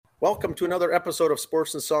Welcome to another episode of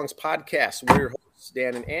Sports and Songs Podcast. We're your hosts,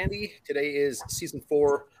 Dan and Andy. Today is season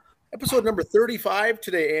 4, episode number 35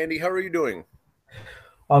 today. Andy, how are you doing?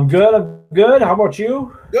 I'm good. How about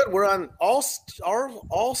you? Good. We're on our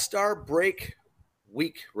All-Star break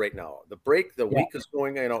week right now. The week is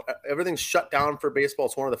going, everything's shut down for baseball.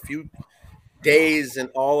 It's one of the few days in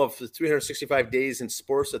all of the 365 days in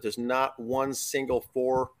sports that there's not one single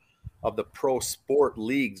 4 of the pro sport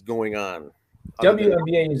leagues going on.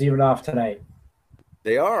 WNBA is even off tonight.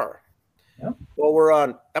 They are. Yep. Well, we're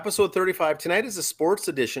on episode 35. Tonight is the sports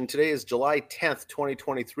edition. Today is July 10th,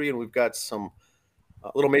 2023, and we've got some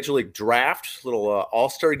little Major League draft, little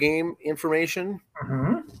All-Star game information,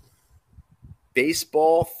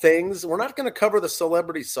 baseball things. We're not going to cover the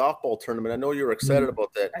celebrity softball tournament. I know you're excited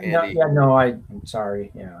about that, Andy. I'm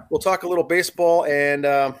sorry. Yeah. We'll talk a little baseball, and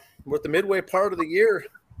we're at the midway part of the year,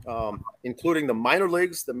 including the minor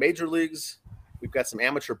leagues, the major leagues. We've got some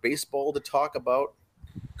amateur baseball to talk about.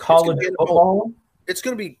 College football? It's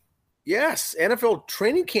going to be, yes, NFL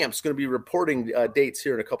training camp is going to be reporting dates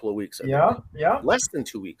here in a couple of weeks. Yeah. Less than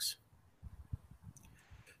 2 weeks.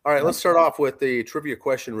 All right, let's start off with the trivia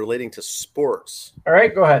question relating to sports. All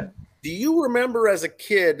right, go ahead. Do you remember as a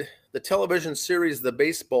kid the television series The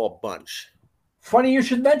Baseball Bunch? Funny you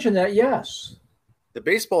should mention that, yes. The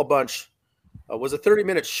Baseball Bunch was a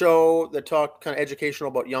 30-minute show that talked kind of educational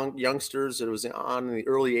about youngsters. It was on in the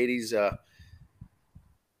early 80s.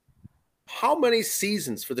 How many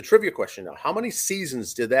seasons, for the trivia question now, how many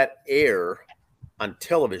seasons did that air on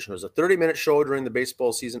television? It was a 30-minute show during the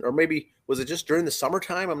baseball season, or maybe was it just during the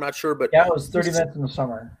summertime? I'm not sure. But yeah, it was 30 minutes in the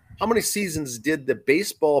summer. How many seasons did the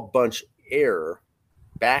Baseball Bunch air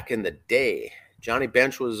back in the day? Johnny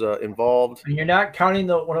Bench was involved. And you're not counting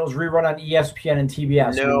when it was rerun on ESPN and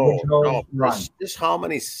TBS. No. Just how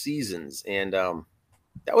many seasons? And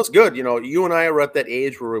that was good. You and I were at that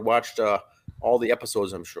age where we watched all the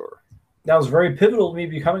episodes, I'm sure. That was very pivotal to me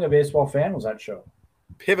becoming a baseball fan, was that show.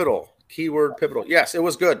 Pivotal. Keyword pivotal. Yes, it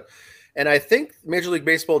was good. And I think Major League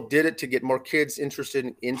Baseball did it to get more kids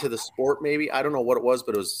interested into the sport, maybe. I don't know what it was,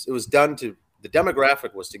 but it was done to – the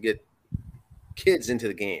demographic was to get kids into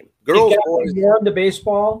the game. Girls, boys. Got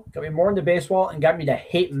me more into baseball and got me to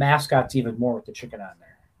hate mascots even more with the chicken on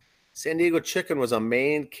there. San Diego Chicken was a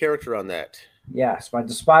main character on that. Yes, my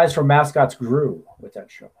despise for mascots grew with that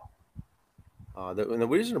show. The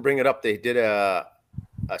reason to bring it up, they did a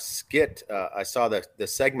skit. I saw the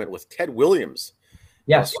segment with Ted Williams.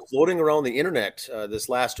 Yes. Floating around the internet this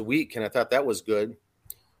last week, and I thought that was good.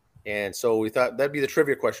 And so we thought that'd be the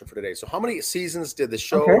trivia question for today. So how many seasons did the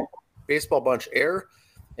show Baseball Bunch air?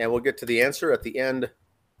 And we'll get to the answer at the end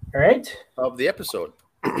of the episode.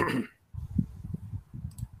 We'll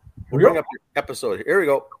bring up your episode. Here we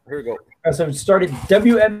go. So it started.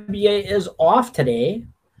 WNBA is off today.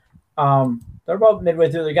 They're about midway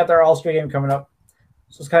through. They got their All-Star game coming up.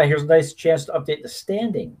 So it's here's a nice chance to update the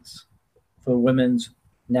standings for the Women's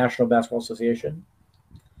National Basketball Association.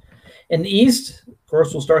 In the East, of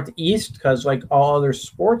course, we'll start the East because, like all other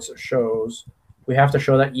sports shows, we have to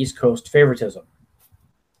show that East Coast favoritism.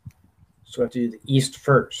 So we have to do the East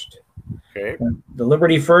first. Okay. The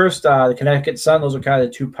Liberty first, the Connecticut Sun, those are kind of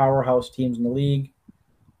the 2 powerhouse teams in the league.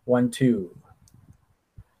 1-2.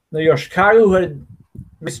 Now, Chicago, who had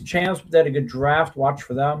recent champs, but they had a good draft. Watch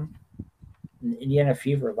for them. And Indiana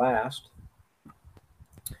Fever last.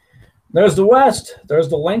 There's the West. There's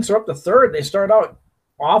the Lynx are up to 3rd. They started out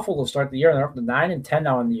awful to start the year. They're up to 9 and 10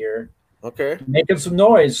 now in the year. Okay. Making some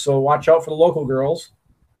noise, so watch out for the local girls.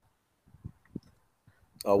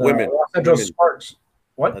 Women. Los Angeles Sparks.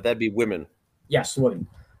 What? That'd be women. Yes, women.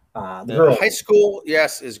 The girls. High school,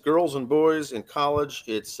 yes, is girls and boys. In college,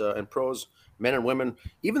 it's in pros, men and women.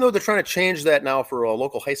 Even though they're trying to change that now for a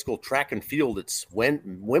local high school track and field, it's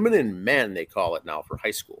women and men, they call it now for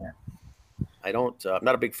high school. Yeah. I'm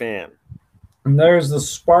not a big fan. And there's the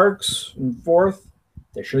Sparks in 4th.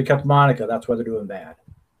 They should have kept Monica. That's why they're doing bad.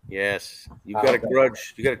 Yes. You've got a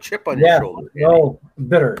grudge. You got a chip on your shoulder. No,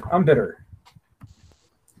 I'm bitter.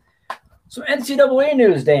 So NCAA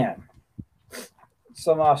news, Dan.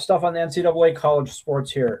 Some stuff on the NCAA college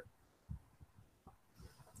sports here.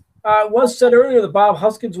 It was said earlier that Bob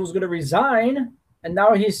Huskins was going to resign, and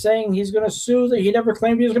now he's saying he's going to sue that he never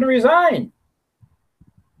claimed he was going to resign.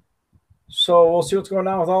 So we'll see what's going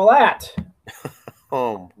on with all that.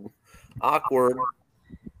 Awkward.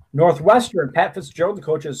 Northwestern, Pat Fitzgerald, the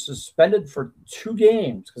coach, is suspended for 2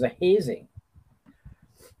 games because of hazing.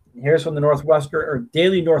 Here's from the Northwestern or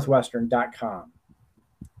dailynorthwestern.com.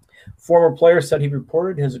 Former player said he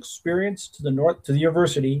reported his experience to the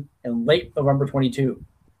university in late November 22.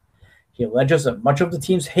 He alleges that much of the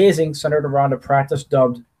team's hazing centered around a practice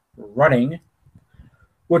dubbed running,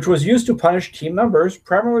 which was used to punish team members,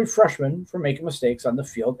 primarily freshmen, for making mistakes on the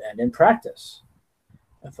field and in practice.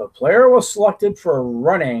 If a player was selected for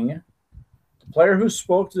running, the player who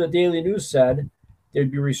spoke to the Daily News said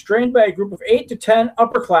they'd be restrained by a group of 8 to 10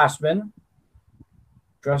 upperclassmen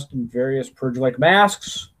dressed in various purge-like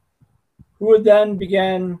masks, who would then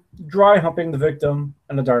begin dry humping the victim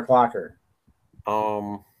in a dark locker.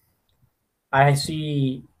 I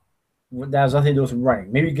see that has nothing to do with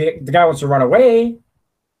running. Maybe the guy wants to run away.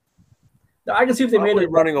 Now, I can see if they made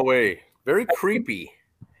it running away. Very creepy.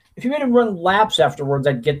 If you made him run laps afterwards,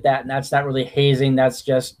 I'd get that, and that's not really hazing. That's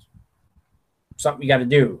just something you got to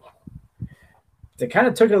do. They kind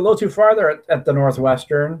of took it a little too far there at the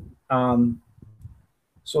Northwestern.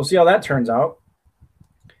 So we'll see how that turns out.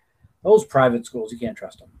 Those private schools, you can't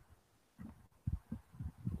trust them.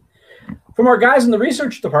 From our guys in the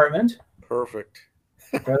research department. Perfect.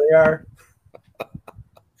 There they are.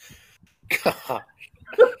 God.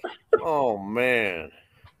 Oh, man.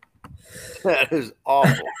 That is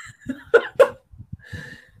awful.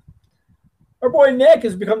 Our boy Nick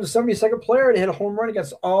has become the 72nd player to hit a home run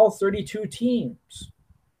against all 32 teams.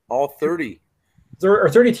 All 30. Or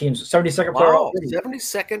 30 teams. 72nd player. Wow,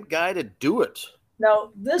 72nd guy to do it.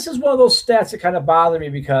 Now, this is one of those stats that kind of bother me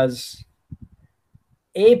because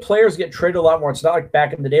players get traded a lot more. It's not like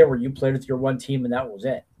back in the day where you played with your one team and that was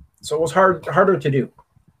it. So it was harder to do.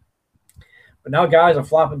 But now guys are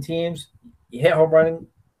flopping teams. You hit home running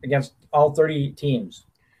against all 30 teams.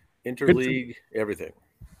 Interleague, everything.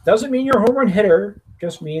 Doesn't mean you're a home run hitter.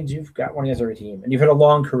 Just means you've got one against every team and you've had a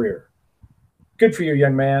long career. Good for you,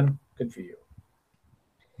 young man. Good for you.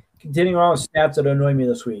 Continuing on with stats that annoy me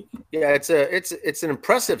this week. Yeah, it's an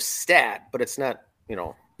impressive stat, but it's not,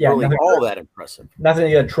 really all that impressive. Nothing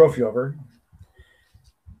to get a trophy over.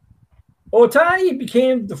 Ohtani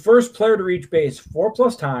became the first player to reach base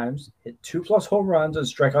 4+ times, hit 2+ home runs, and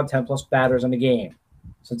strike out 10+ batters in a game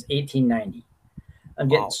since 1890. I'm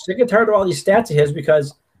getting sick and tired of all these stats of his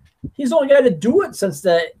because he's the only guy to do it since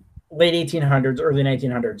the late 1800s, early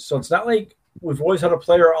 1900s. So it's not like we've always had a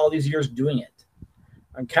player all these years doing it.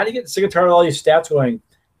 I'm kind of getting sick and tired of all these stats going,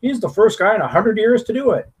 he's the first guy in 100 years to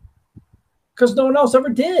do it. Because no one else ever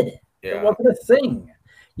did. Yeah. It wasn't a thing.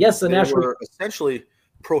 Yes, the National were essentially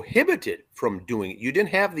prohibited from doing it. You didn't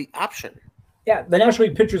have the option. Yeah, the National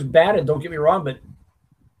League pitchers batted, don't get me wrong, but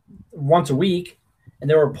once a week, and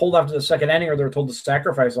they were pulled after the second inning or they were told to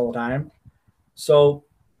sacrifice all the time. So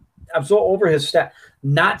I'm so over his stat.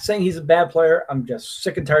 Not saying he's a bad player. I'm just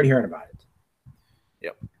sick and tired of hearing about it.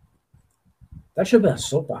 Yep. That should have been a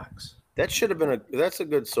soapbox. That's a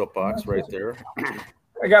good soapbox right there.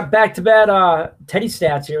 I got back-to-back Teddy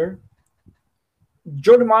stats here.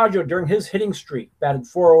 Joe DiMaggio, during his hitting streak, batted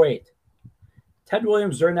 .408. Ted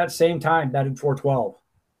Williams, during that same time, batted .412.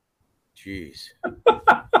 Jeez. Oh,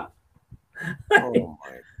 my God.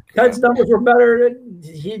 Ted's numbers were better.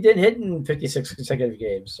 He didn't hit in 56 consecutive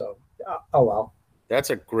games. So, oh, well.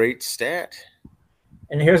 That's a great stat.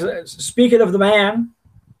 And speaking of the man,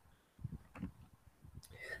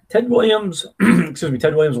 Ted Williams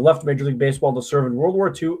left Major League Baseball to serve in World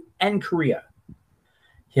War II and Korea.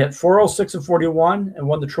 He hit .406 in 41 and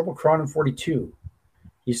won the Triple Crown in 42.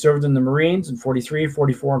 He served in the Marines in 43,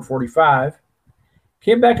 44, and 45.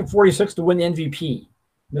 Came back in 46 to win the MVP.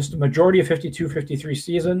 Missed the majority of 52-53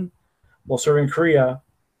 season while serving Korea,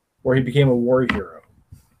 where he became a war hero.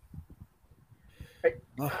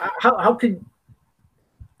 How could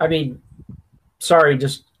 – I mean, sorry,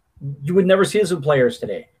 just – you would never see this in players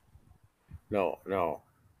today. No.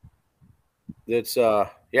 It's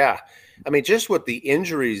yeah. I mean, just with the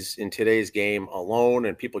injuries in today's game alone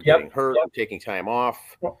and people getting hurt and taking time off.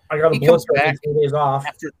 Well, I got a blister back 2 days off.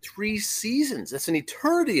 After 3 seasons. That's an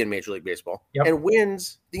eternity in Major League Baseball. And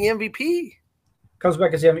wins the MVP. Comes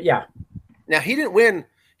back as MVP, yeah. Now, he didn't win.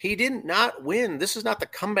 He did not win. This is not the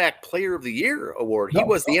Comeback Player of the Year award. He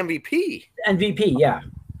was the MVP. MVP, yeah.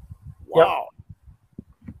 Wow.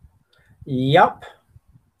 Yep.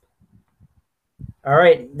 All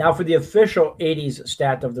right, now for the official 80s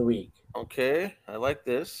stat of the week. Okay, I like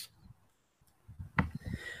this.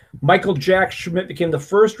 Michael Jack Schmidt became the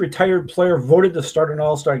first retired player voted to start an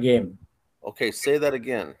All-Star game. Okay, say that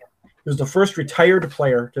again. He was the first retired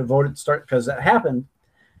player to vote at start because that happened.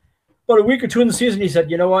 But a week or two in the season, he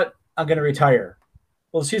said, you know what? I'm going to retire.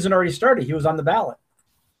 Well, the season already started. He was on the ballot.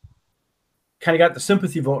 Kind of got the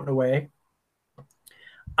sympathy vote in a way.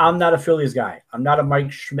 I'm not a Phillies guy. I'm not a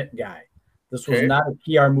Mike Schmidt guy. This was not a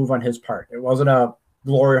PR move on his part. It wasn't a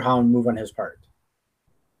glory hound move on his part.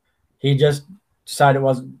 He just decided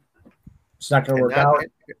it's not going to work out.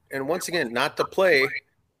 And once again, not to play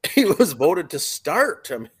He was voted to start.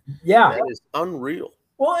 I mean, Yeah. that is unreal.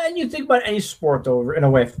 Well, and you think about any sport, though, in a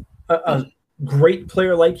way, a great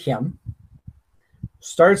player like him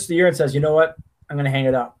starts the year and says, you know what, I'm going to hang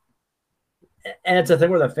it up. And it's a thing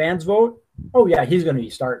where the fans vote. Oh, yeah, he's going to be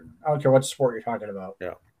starting. I don't care what sport you're talking about.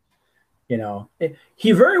 Yeah. You know,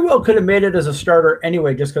 he very well could have made it as a starter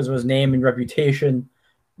anyway, just because of his name and reputation,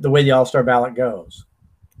 the way the All-Star ballot goes.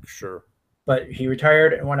 Sure. But he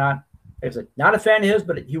retired and went on. It's not a fan of his,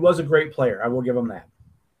 but he was a great player. I will give him that.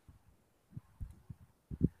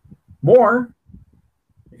 Moore,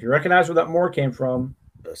 if you recognize where that Moore came from.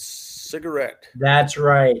 A cigarette. That's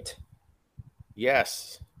right.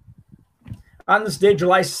 Yes. On this day,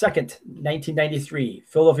 July 2nd, 1993,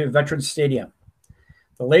 Philadelphia Veterans Stadium.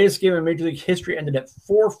 The latest game in Major League history ended at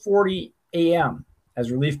 4:40 a.m.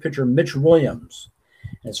 as relief pitcher Mitch Williams,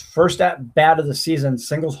 in his first at-bat of the season,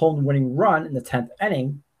 singles home winning run in the 10th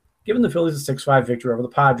inning, giving the Phillies a 6-5 victory over the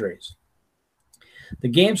Padres. The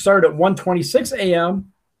game started at 1:26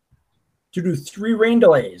 a.m. due to 3 rain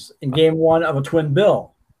delays in Game 1 of a twin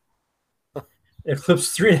bill. It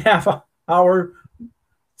eclipsed 3.5 hour,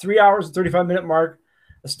 3 hours and 35-minute mark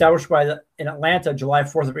established in Atlanta, July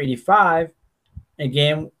 4th of 85, in a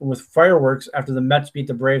game with fireworks after the Mets beat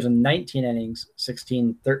the Braves in 19 innings,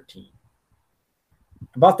 16-13.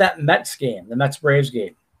 About that Mets game, the Mets-Braves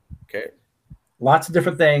game. Okay. Lots of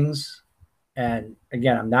different things. And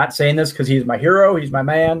again, I'm not saying this because he's my hero. He's my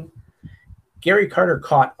man. Gary Carter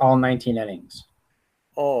caught all 19 innings.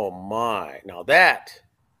 Oh, my. Now that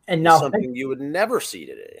is something you would never see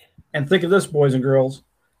today. And think of this, boys and girls.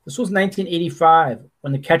 This was 1985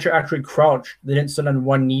 when the catcher actually crouched. They didn't sit on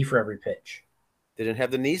one knee for every pitch. They didn't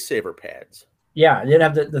have the knee saver pads. Yeah, they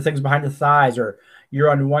didn't have the things behind the thighs or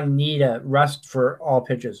you're on one knee to rest for all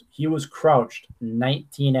pitches. He was crouched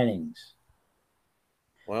 19 innings.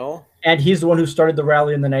 Well. And he's the one who started the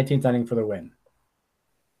rally in the 19th inning for the win.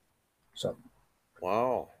 So.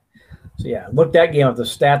 Wow. So, yeah, look that game up. The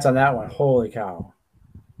stats on that one. Holy cow.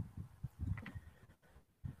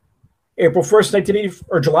 April 1st, 1980,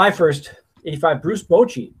 or July 1st, 85, Bruce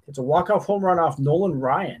Bochy hits a walk-off home run off Nolan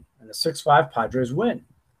Ryan and a 6-5 Padres win.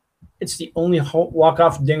 It's the only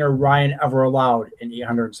walk-off dinger Ryan ever allowed in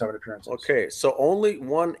 807 appearances. Okay, so only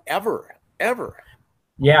one ever.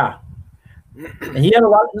 Yeah. And he had a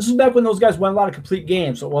lot. This is back when those guys won a lot of complete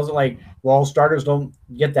games, so it wasn't like, well, starters don't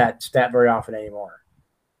get that stat very often anymore.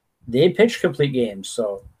 They pitched complete games,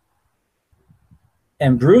 so.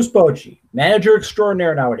 And Bruce Bochy, manager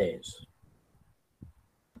extraordinaire nowadays.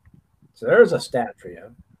 So there's a stat for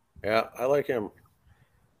you. Yeah, I like him.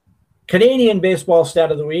 Canadian baseball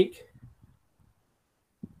stat of the week.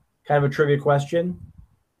 Kind of a trivia question.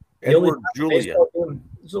 Edward Julian.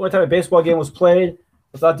 So what type of baseball game was played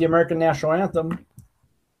without the American national anthem?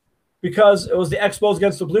 Because it was the Expos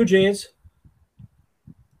against the Blue Jays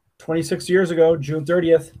 26 years ago, June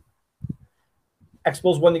 30th.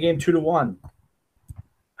 Expos won the game 2-1.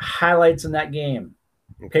 Highlights in that game.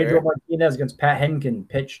 Okay. Pedro Martinez against Pat Henkin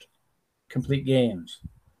pitched complete games.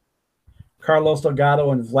 Carlos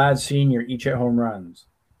Delgado and Vlad Sr. each hit home runs.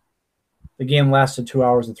 The game lasted 2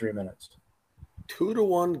 hours and 3 minutes.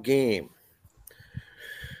 2-1 game.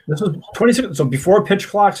 This was 26, so before pitch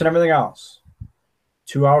clocks and everything else.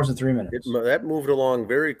 2 hours and 3 minutes. That moved along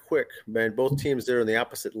very quick, man. Both teams there in the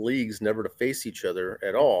opposite leagues, never to face each other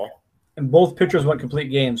at all. And both pitchers went complete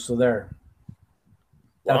games, so there.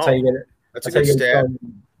 That's how you get it. That's a good stat.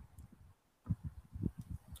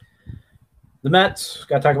 The Mets.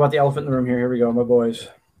 Got to talk about the elephant in the room here. Here we go, my boys.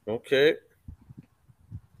 Okay.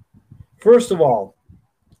 First of all,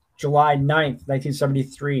 July 9th,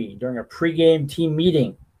 1973, during a pregame team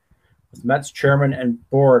meeting with Mets chairman and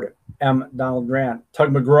board M. Donald Grant,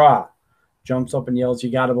 Tug McGraw jumps up and yells,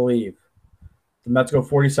 "You got to believe." The Mets go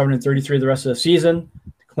 47-33 the rest of the season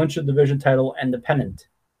to clinch the division title and the pennant.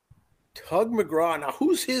 Tug McGraw. Now,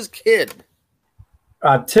 who's his kid?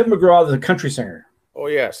 Tim McGraw, the country singer. Oh,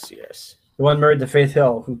 yes. The one married to Faith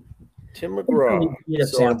Hill. Tim McGraw.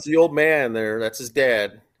 So it's the old man there. That's his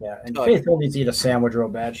dad. Yeah, and Faith Hill needs to eat a sandwich real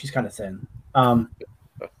bad. She's kind of thin.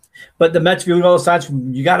 But the Mets viewed all the signs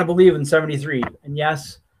from "You got to believe" in 73. And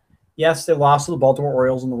yes, they lost to the Baltimore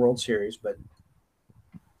Orioles in the World Series, but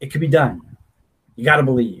it could be done. You got to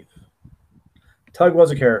believe. Tug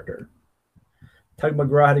was a character. Tug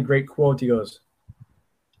McGraw had a great quote. He goes,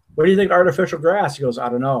 "What do you think of artificial grass?" He goes, "I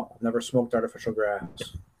don't know. I've never smoked artificial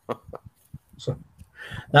grass." So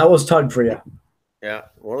that was Tug for you. Yeah,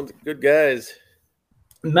 one of the good guys.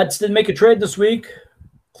 Mets didn't make a trade this week.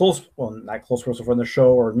 Not close person from the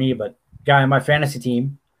show or me, but guy on my fantasy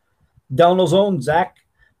team. Delano's own Zach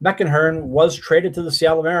Meckenhearn was traded to the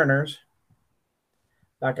Seattle Mariners.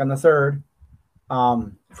 back on the third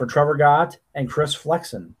for Trevor Gott and Chris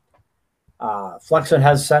Flexen. Flexen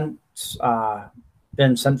has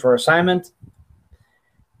been sent for assignment,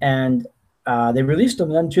 and they released him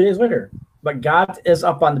then 2 days later. But Gott is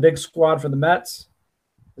up on the big squad for the Mets.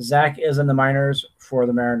 Zach is in the minors for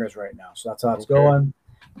the Mariners right now, so that's how it's going.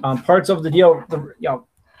 Parts of the deal,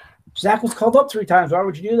 Zach was called up 3 times. Why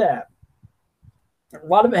would you do that? A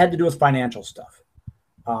lot of it had to do with financial stuff.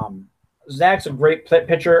 Zach's a great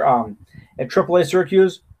pitcher. At AAA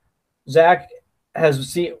Syracuse, Zach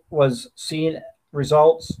was seen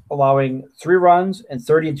results allowing 3 runs in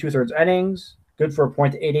 30 2/3 innings, good for a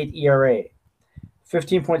 .88 ERA,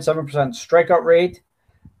 15.7% strikeout rate.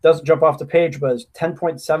 Doesn't jump off the page, but his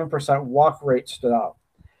 10.7% walk rate stood out.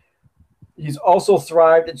 He's also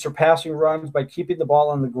thrived in surpassing runs by keeping the ball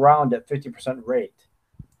on the ground at 50% rate.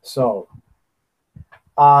 So,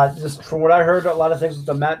 just from what I heard, a lot of things with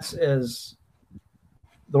the Mets is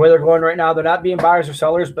the way they're going right now. They're not being buyers or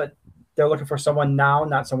sellers, but they're looking for someone now,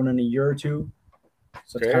 not someone in a year or two.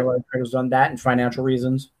 So it's kind of like Craig's done that and financial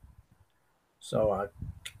reasons. So,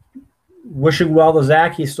 wishing well to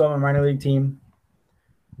Zach. He's still on a minor league team.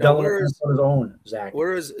 Where is his own Zach?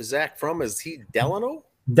 Where is Zach from? Is he Delano?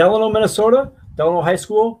 Delano, Minnesota. Delano High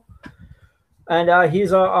School, and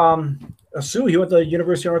he's a Sioux. He went to the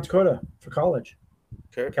University of North Dakota for college.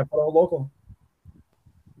 Okay, kept it all local.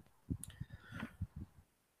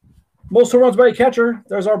 Most home runs by a catcher.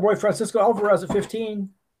 There's our boy Francisco Alvarez at 15.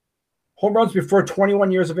 Home runs before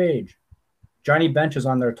 21 years of age. Johnny Bench is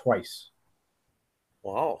on there twice.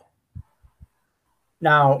 Wow.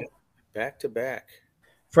 Now, back to back.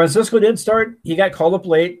 Francisco did start. He got called up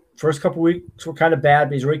late. First couple weeks were kind of bad,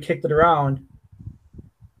 but he's really kicked it around.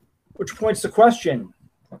 Which points to question.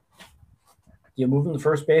 Do you move him to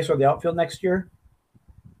first base or the outfield next year?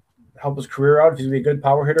 Help his career out if he's going to be a good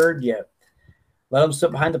power hitter? Do you let him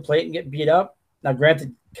sit behind the plate and get beat up? Now,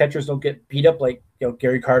 granted, catchers don't get beat up like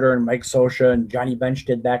Gary Carter and Mike Scioscia and Johnny Bench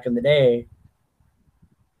did back in the day.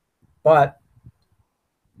 But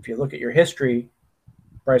if you look at your history,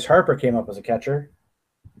 Bryce Harper came up as a catcher.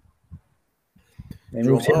 They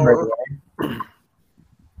moved him right away.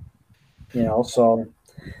 So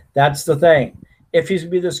that's the thing. If he's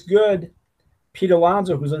going to be this good, Pete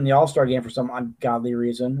Alonso, who's in the All-Star game for some ungodly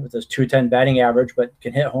reason with his .210 batting average but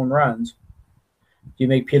can hit home runs, do you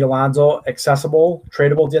make Pete Alonso accessible,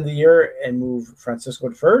 tradable at the end of the year, and move Francisco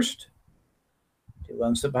to first? Do you let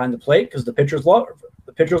him sit behind the plate? Because the pitchers love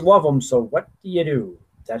him, so what do you do?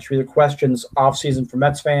 That should be the questions off-season for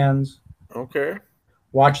Mets fans. Okay.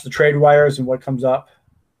 Watch the trade wires and what comes up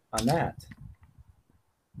on that.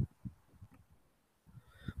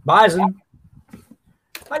 Bison.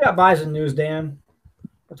 I got Bison news, Dan.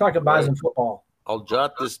 We're talking Bison football. I'll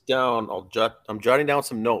jot this down. I'm jotting down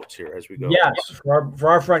some notes here as we go. Yes, for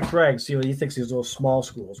our friend Craig, see what he thinks of these little small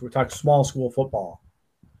schools. We're talking small school football.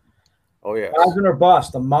 Oh, yeah. Bison or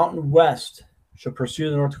bust. The Mountain West should pursue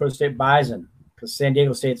the North Dakota State Bison because San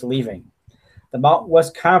Diego State's leaving. The Mountain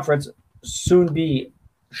West Conference soon be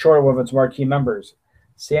short of one of its marquee members.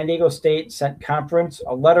 San Diego State sent conference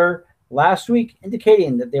a letter last week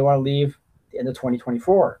indicating that they want to leave at the end of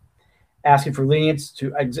 2024, asking for lenience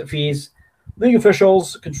to exit fees. League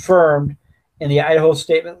officials confirmed in the Idaho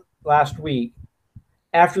statement last week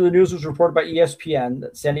after the news was reported by ESPN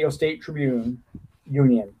that San Diego State Tribune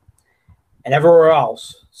Union and everywhere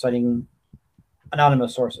else, citing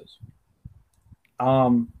anonymous sources.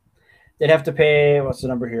 They'd have to pay, what's the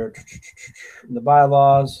number here? The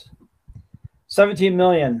bylaws, $17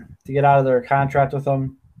 million to get out of their contract with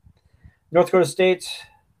them. North Dakota State's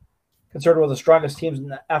considered one of the strongest teams in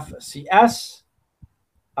the FCS.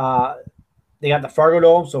 They got the Fargo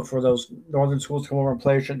Dome, so for those northern schools to come over and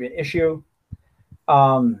play, it shouldn't be an issue.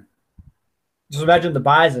 Just imagine the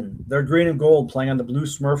Bison. They're green and gold playing on the blue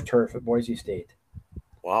Smurf turf at Boise State.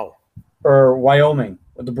 Wow. Or Wyoming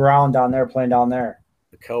with the Brown down there playing down there.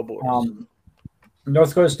 The Cowboys. North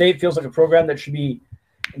Dakota State feels like a program that should be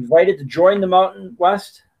invited to join the Mountain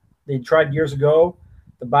West. They tried years ago.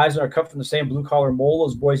 The Bison are cut from the same blue-collar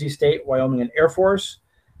mold as Boise State, Wyoming, and Air Force,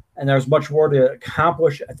 and there's much more to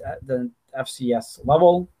accomplish at the FCS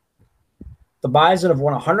level. The Bison have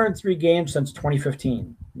won 103 games since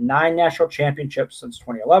 2015, 9 national championships since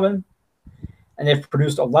 2011, and they've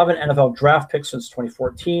produced 11 NFL draft picks since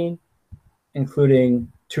 2014,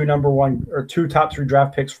 including two top 3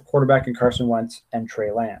 draft picks for quarterback in Carson Wentz and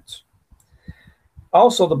Trey Lance.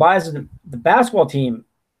 Also, the Bison, the basketball team,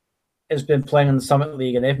 has been playing in the Summit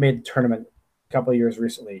League, and they've made the tournament a couple of years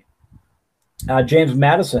recently. James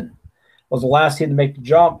Madison was the last team to make the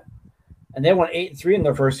jump, and they won 8-3 in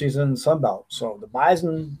their first season in the Sun Belt. So the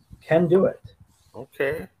Bison can do it.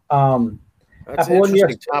 Okay. Um, That's an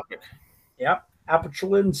interesting topic. Yep.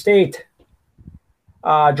 Appalachian State,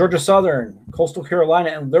 Georgia Southern, Coastal Carolina,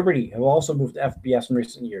 and Liberty have also moved to FBS in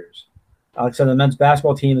recent years. Like I said, the men's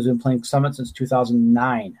basketball team has been playing Summit since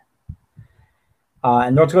 2009.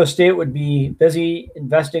 And North Dakota State would be busy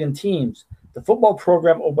investing in teams. The football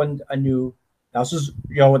program opened a new, now this is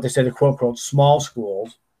what they say, the quote unquote small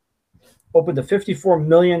schools, opened a $54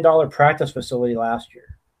 million practice facility last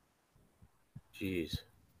year. Jeez.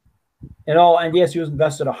 In all, NDSU has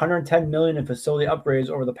invested $110 million in facility upgrades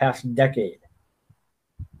over the past decade.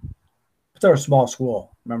 But they're a small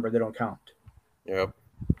school. Remember, they don't count. Yep.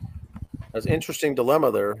 That's an interesting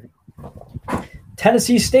dilemma there.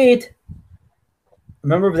 Tennessee State, a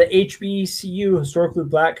member of the HBCU, historically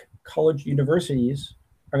black college universities,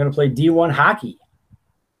 are going to play D1 hockey.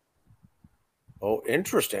 Oh,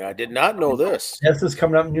 interesting. I did not know this. This is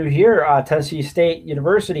coming up new here. Tennessee State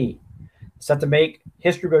University set to make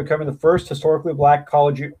history by becoming the first historically black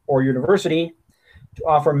college or university to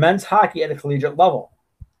offer men's hockey at a collegiate level.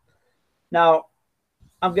 Now,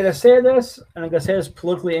 I'm going to say this, and I'm going to say this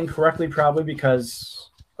politically incorrectly probably because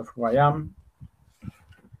of who I am.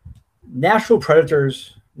 Nashville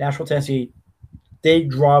Predators, Nashville, Tennessee, they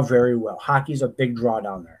draw very well. Hockey's a big draw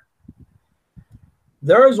down there.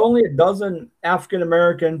 There is only a dozen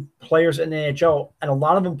African-American players in the NHL, and a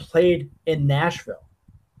lot of them played in Nashville.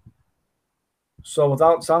 So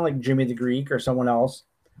without sounding like Jimmy the Greek or someone else,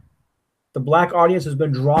 the black audience has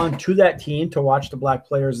been drawn to that team to watch the black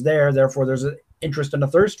players there. Therefore, there's an interest and a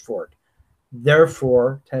thirst for it.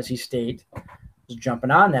 Therefore, Tennessee State is jumping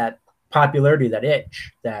on that popularity, that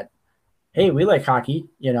itch, that, hey, we like hockey.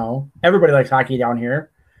 Everybody likes hockey down here.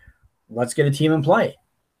 Let's get a team and play.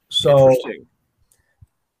 So,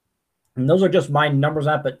 and those are just my numbers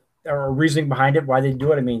on it, but there are reasoning behind it, why they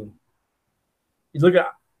do it. I mean, you look at,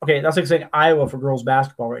 okay, that's like saying Iowa for girls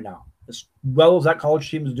basketball right now. As well as that college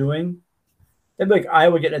team is doing, they'd be like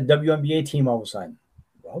Iowa getting a WNBA team all of a sudden.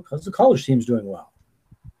 Well, because the college team's doing well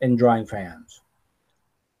and drawing fans.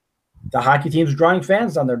 The hockey team's drawing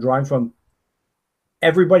fans down there, drawing from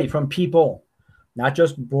everybody, from people, not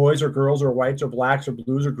just boys or girls or whites or blacks or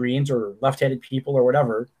blues or greens or left-handed people or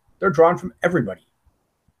whatever. They're drawn from everybody.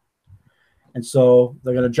 And so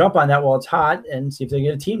they're going to jump on that while it's hot and see if they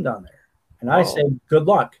get a team down there. And I say, good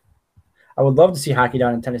luck. I would love to see hockey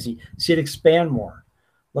down in Tennessee, see it expand more.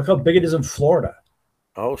 Look how big it is in Florida.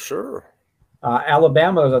 Oh, sure.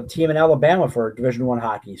 Alabama, there's a team in Alabama for Division I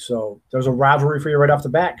hockey. So there's a rivalry for you right off the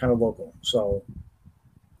bat, kind of local. So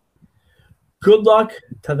good luck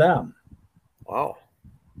to them. Wow.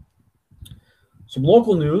 Some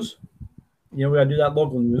local news. We got to do that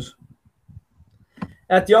local news.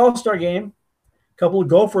 At the All-Star game, a couple of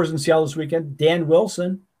Gophers in Seattle this weekend. Dan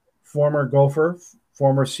Wilson, former Gopher,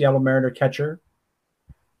 former Seattle Mariner catcher,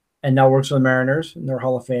 and now works for the Mariners in their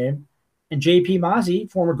Hall of Fame. And J.P.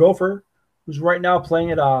 Mazzi, former Gopher, who's right now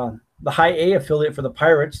playing at the High A affiliate for the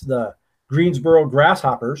Pirates, the Greensboro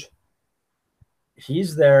Grasshoppers.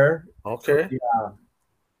 He's there. Okay. For the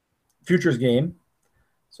Futures game.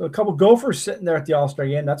 So a couple Gophers sitting there at the All-Star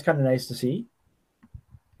game. That's kind of nice to see.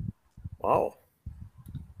 Wow.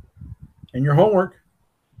 And your homework.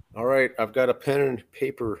 All right. I've got a pen and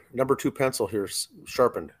paper, number 2 pencil here,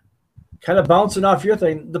 sharpened. Kind of bouncing off your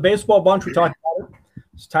thing. The baseball bunch, we talked about it.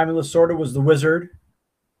 So Tommy Lasorda was the Wizard.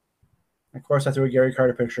 Of course, I threw a Gary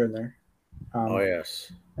Carter picture in there. Oh,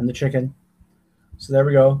 yes. And the chicken. So there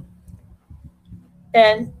we go.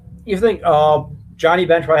 And you think, oh, Johnny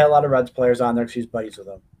Bench probably had a lot of Reds players on there because he's buddies with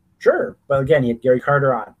them. Sure. But again, he had Gary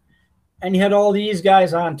Carter on. And he had all these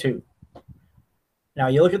guys on too. Now,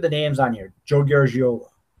 you look at the names on here. Joe Garagiola,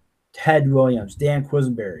 Ted Williams, Dan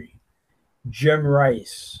Quisenberry, Jim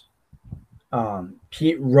Rice,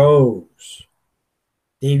 Pete Rose,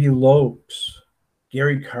 Davey Lokes,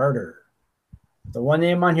 Gary Carter. The one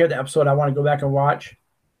name on here, the episode I want to go back and watch,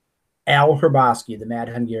 Al Hrabosky, the Mad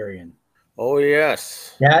Hungarian. Oh,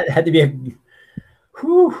 yes. That had to be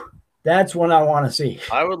that's one I want to see.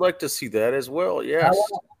 I would like to see that as well, yes.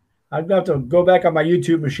 I'd have to go back on my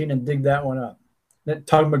YouTube machine and dig that one up. That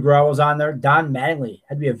Tug McGraw was on there. Don Mattingly.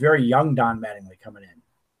 Had to be a very young Don Mattingly coming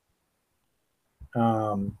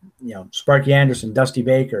in. Sparky Anderson, Dusty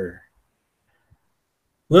Baker.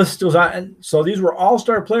 List was on. And so these were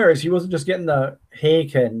all-star players. He wasn't just getting the, hey,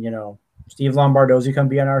 can, Steve Lombardozzi come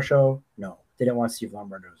be on our show? No, they didn't want Steve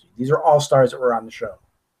Lombardozzi. These are all-stars that were on the show.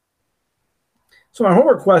 So my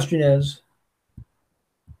homework question is,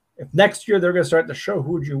 if next year they're going to start the show,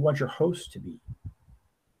 who would you want your host to be?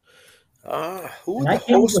 Who would the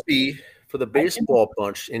host be for the baseball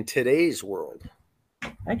bunch in today's world?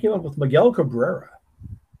 I came up with Miguel Cabrera.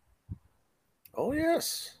 Oh,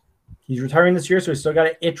 yes. He's retiring this year, so he's still got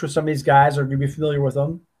an itch with some of these guys or going to be familiar with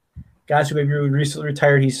them. Guys who maybe recently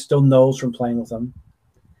retired, he still knows from playing with them.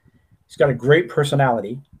 He's got a great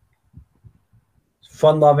personality.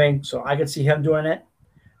 Fun-loving, so I could see him doing it.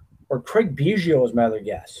 Or Craig Biggio is my other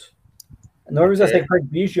guess. And the only reason I say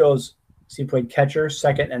Craig Biggio is he played catcher,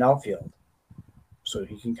 second, and outfield. So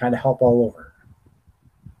he can kind of help all over.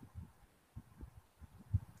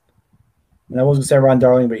 And I was going to say Ron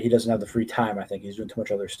Darling, but he doesn't have the free time. I think he's doing too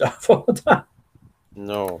much other stuff all the time.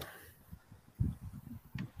 No.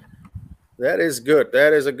 That is good.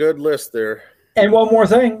 That is a good list there. And one more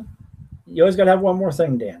thing. You always got to have one more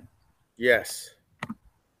thing, Dan. Yes.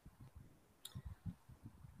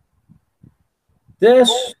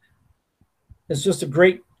 This is just a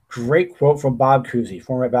great quote from Bob Cousy,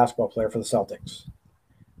 former basketball player for the Celtics.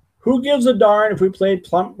 Who gives a darn if we played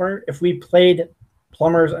plumbers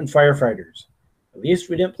and firefighters? At least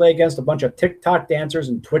we didn't play against a bunch of TikTok dancers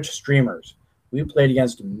and Twitch streamers. We played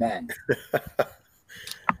against men.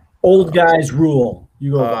 Old guys rule.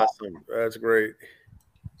 You go. Awesome. Bob. That's great.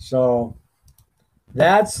 So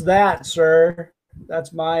that's that, sir.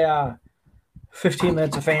 That's my 15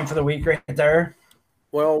 minutes of fame for the week right there.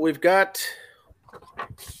 Well, we got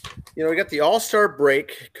the All-Star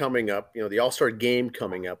break coming up, the All-Star game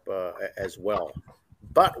coming up as well.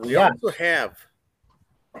 But we also have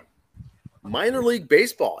minor league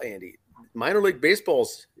baseball, Andy. Minor league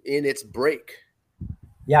baseball's in its break.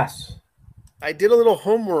 Yes. I did a little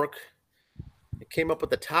homework. It came up with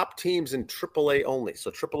the top teams in AAA only.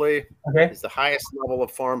 So AAA is the highest level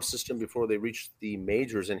of farm system before they reach the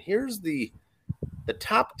majors. And here's the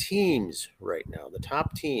top teams right now. The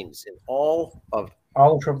top teams in all of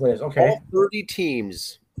AAAs. Okay. All 30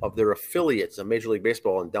 teams of their affiliates of Major League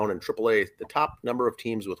Baseball and down in AAA, the top number of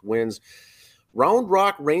teams with wins. Round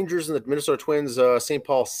Rock Rangers and the Minnesota Twins, St.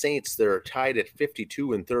 Paul Saints, they're tied at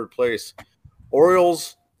 52 in third place.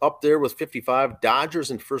 Orioles up there with 55. Dodgers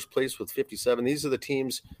in first place with 57. These are the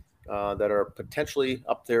teams that are potentially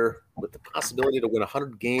up there with the possibility to win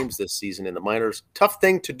 100 games this season in the minors. Tough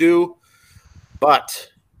thing to do, but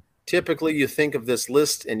typically you think of this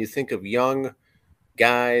list and you think of young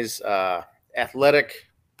guys, athletic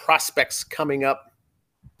prospects coming up,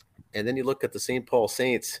 and then you look at the St. Paul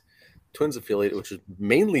Saints Twins affiliate, which is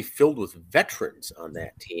mainly filled with veterans on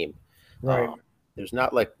that team. Right. There's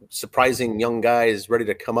not like surprising young guys ready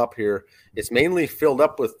to come up here. It's mainly filled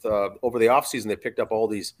up with over the offseason, they picked up all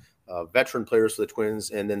these veteran players for the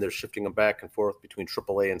Twins, and then they're shifting them back and forth between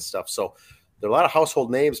AAA and stuff. So there are a lot of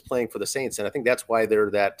household names playing for the Saints, and I think that's why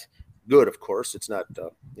they're that good. Of course, it's not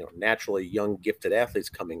naturally young, gifted athletes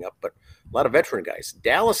coming up, but a lot of veteran guys.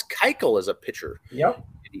 Dallas Keuchel is a pitcher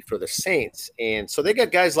for the Saints, and so they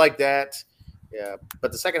got guys like that. Yeah,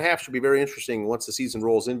 but the second half should be very interesting once the season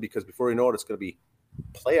rolls in, because before you know it, it's going to be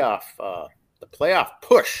the playoff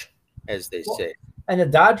push, as they say. And the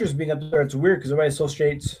Dodgers being up there, it's weird because everybody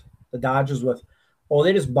associates the Dodgers with,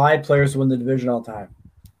 they just buy players to win the division all the time.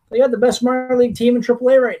 They got the best minor league team in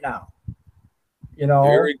AAA right now.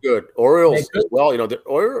 Very good. Orioles as well. The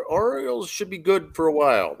Orioles should be good for a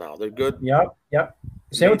while now. They're good. Yep.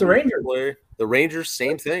 Same with the Rangers. The Rangers,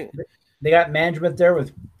 same thing. They got management there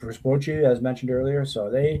with Bruce Bochy, as mentioned earlier,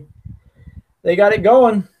 so they got it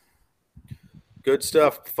going. Good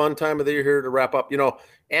stuff. Fun time of the year here to wrap up.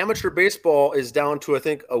 Amateur baseball is down to, I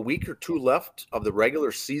think, a week or two left of the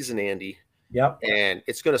regular season, Andy. Yep. And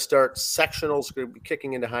it's going to start sectionals, going to be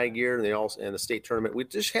kicking into high gear, and the state tournament. We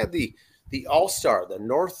just had the All-Star, the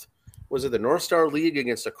North Star League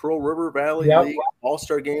against the Crow River Valley League.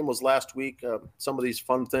 All-Star game was last week. Some of these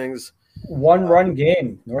fun things. One-run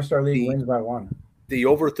game. North Star League wins by one. The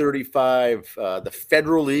over 35, the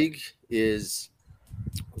Federal League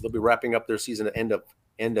they'll be wrapping up their season at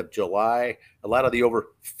end of July. A lot of the over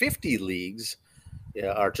 50 leagues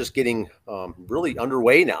are just getting really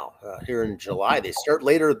underway now here in July. They start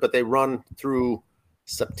later, but they run through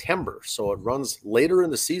September. So it runs later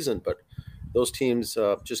in the season, but those teams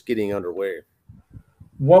just getting underway.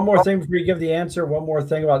 One more thing before you give the answer. One more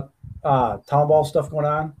thing about town ball stuff going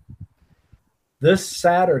on. This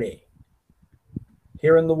Saturday,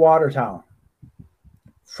 here in the Watertown,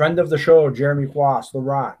 friend of the show, Jeremy Quas, The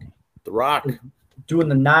Rock, doing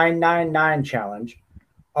the 999 challenge.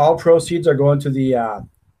 All proceeds are going to the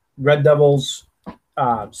Red Devils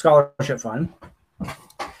scholarship fund.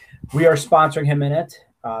 We are sponsoring him in it.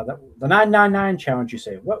 The 999 challenge, you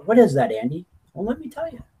say. What is that, Andy? Well, let me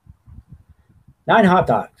tell you. 9 hot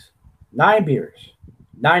dogs, 9 beers,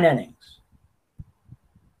 9 innings.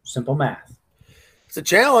 Simple math. It's a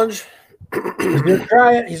challenge. He's going to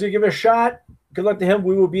try it. He's going to give it a shot. Good luck to him.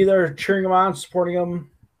 We will be there cheering him on, supporting him,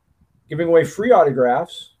 giving away free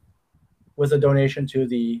autographs with a donation to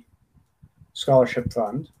the scholarship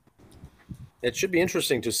fund. It should be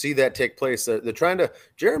interesting to see that take place.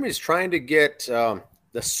 Jeremy's trying to get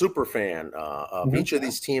the super fan of each of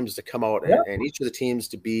these teams to come out and each of the teams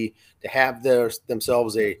to have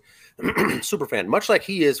themselves a super fan, much like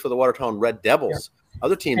he is for the Watertown Red Devils.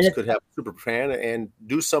 Other teams could have a super fan and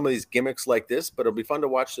do some of these gimmicks like this, but it'll be fun to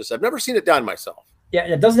watch this. I've never seen it done myself. Yeah,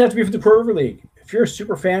 it doesn't have to be for the Pro River League. If you're a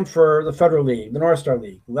super fan for the Federal League, the North Star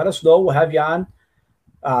League, let us know. We'll have you on.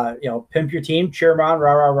 Pimp your team, cheer them on,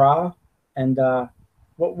 rah, rah, rah. And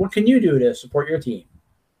what can you do to support your team?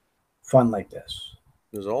 Fun like this.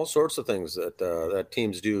 There's all sorts of things that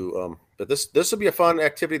teams do. But this will be a fun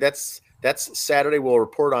activity. That's Saturday. We'll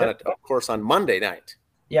report on it, of course, on Monday night.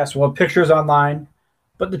 Yes, we'll have pictures online.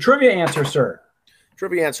 But the trivia answer, sir.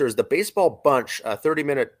 Trivia answer is the Baseball Bunch, a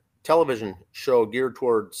 30-minute television show geared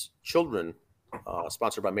towards children,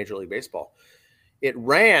 sponsored by Major League Baseball. It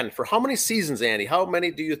ran for how many seasons, Andy? How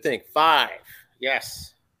many do you think? 5.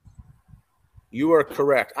 Yes. You are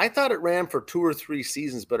correct. I thought it ran for 2 or 3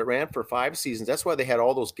 seasons, but it ran for 5 seasons. That's why they had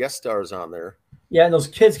all those guest stars on there. Yeah, and those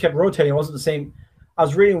kids kept rotating. It wasn't the same. I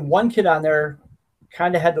was reading one kid on there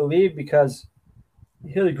kind of had to leave because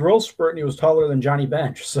he had a growth spurt and he was taller than Johnny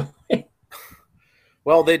Bench. So,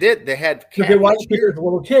 well, they did. They had they wanted to keep it the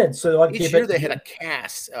little kids. So each year they had a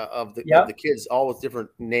cast of the kids, all with different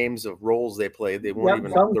names of roles they played. They weren't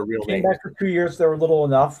even their real names. Back for 2 years, they were little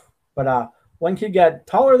enough, but one kid got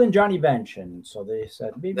taller than Johnny Bench, and so they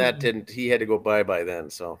said maybe that didn't. He had to go by then.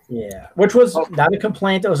 So yeah, which was not a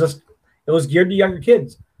complaint. It was geared to younger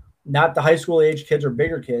kids, not the high school age kids or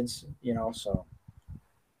bigger kids. So.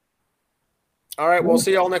 All right, we'll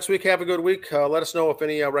see you all next week. Have a good week. Let us know if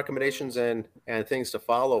any recommendations and things to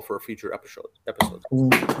follow for future episodes.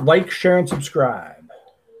 Like, share, and subscribe.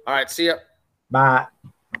 All right, see ya. Bye.